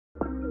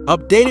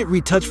Updated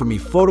Retouch for Me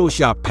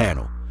Photoshop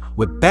panel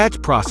with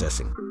batch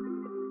processing.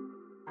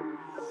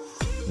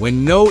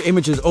 When no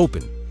image is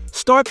open,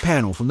 start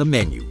panel from the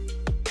menu.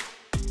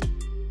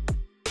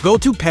 Go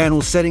to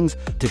Panel Settings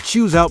to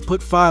choose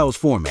Output Files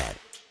Format,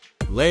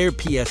 Layer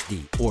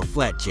PSD or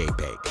Flat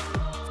JPEG.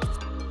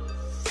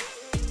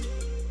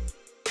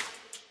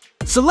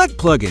 Select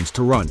Plugins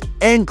to run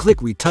and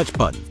click Retouch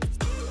button.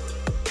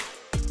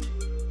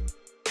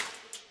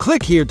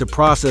 Click here to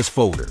process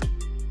folder.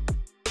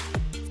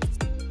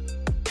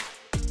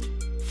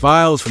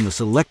 Files from the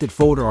selected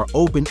folder are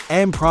opened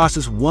and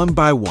processed one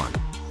by one.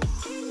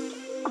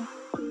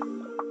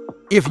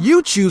 If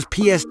you choose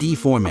PSD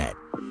format,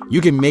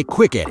 you can make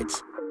quick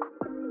edits,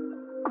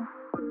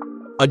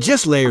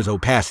 adjust layers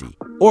opacity,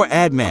 or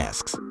add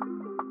masks.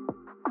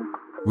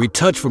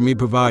 Retouch for Me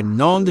provide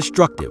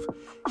non-destructive,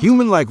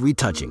 human-like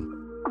retouching,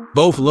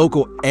 both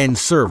local and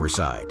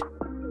server-side.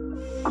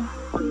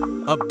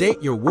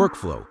 Update your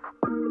workflow.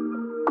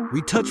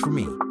 Retouch for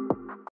Me.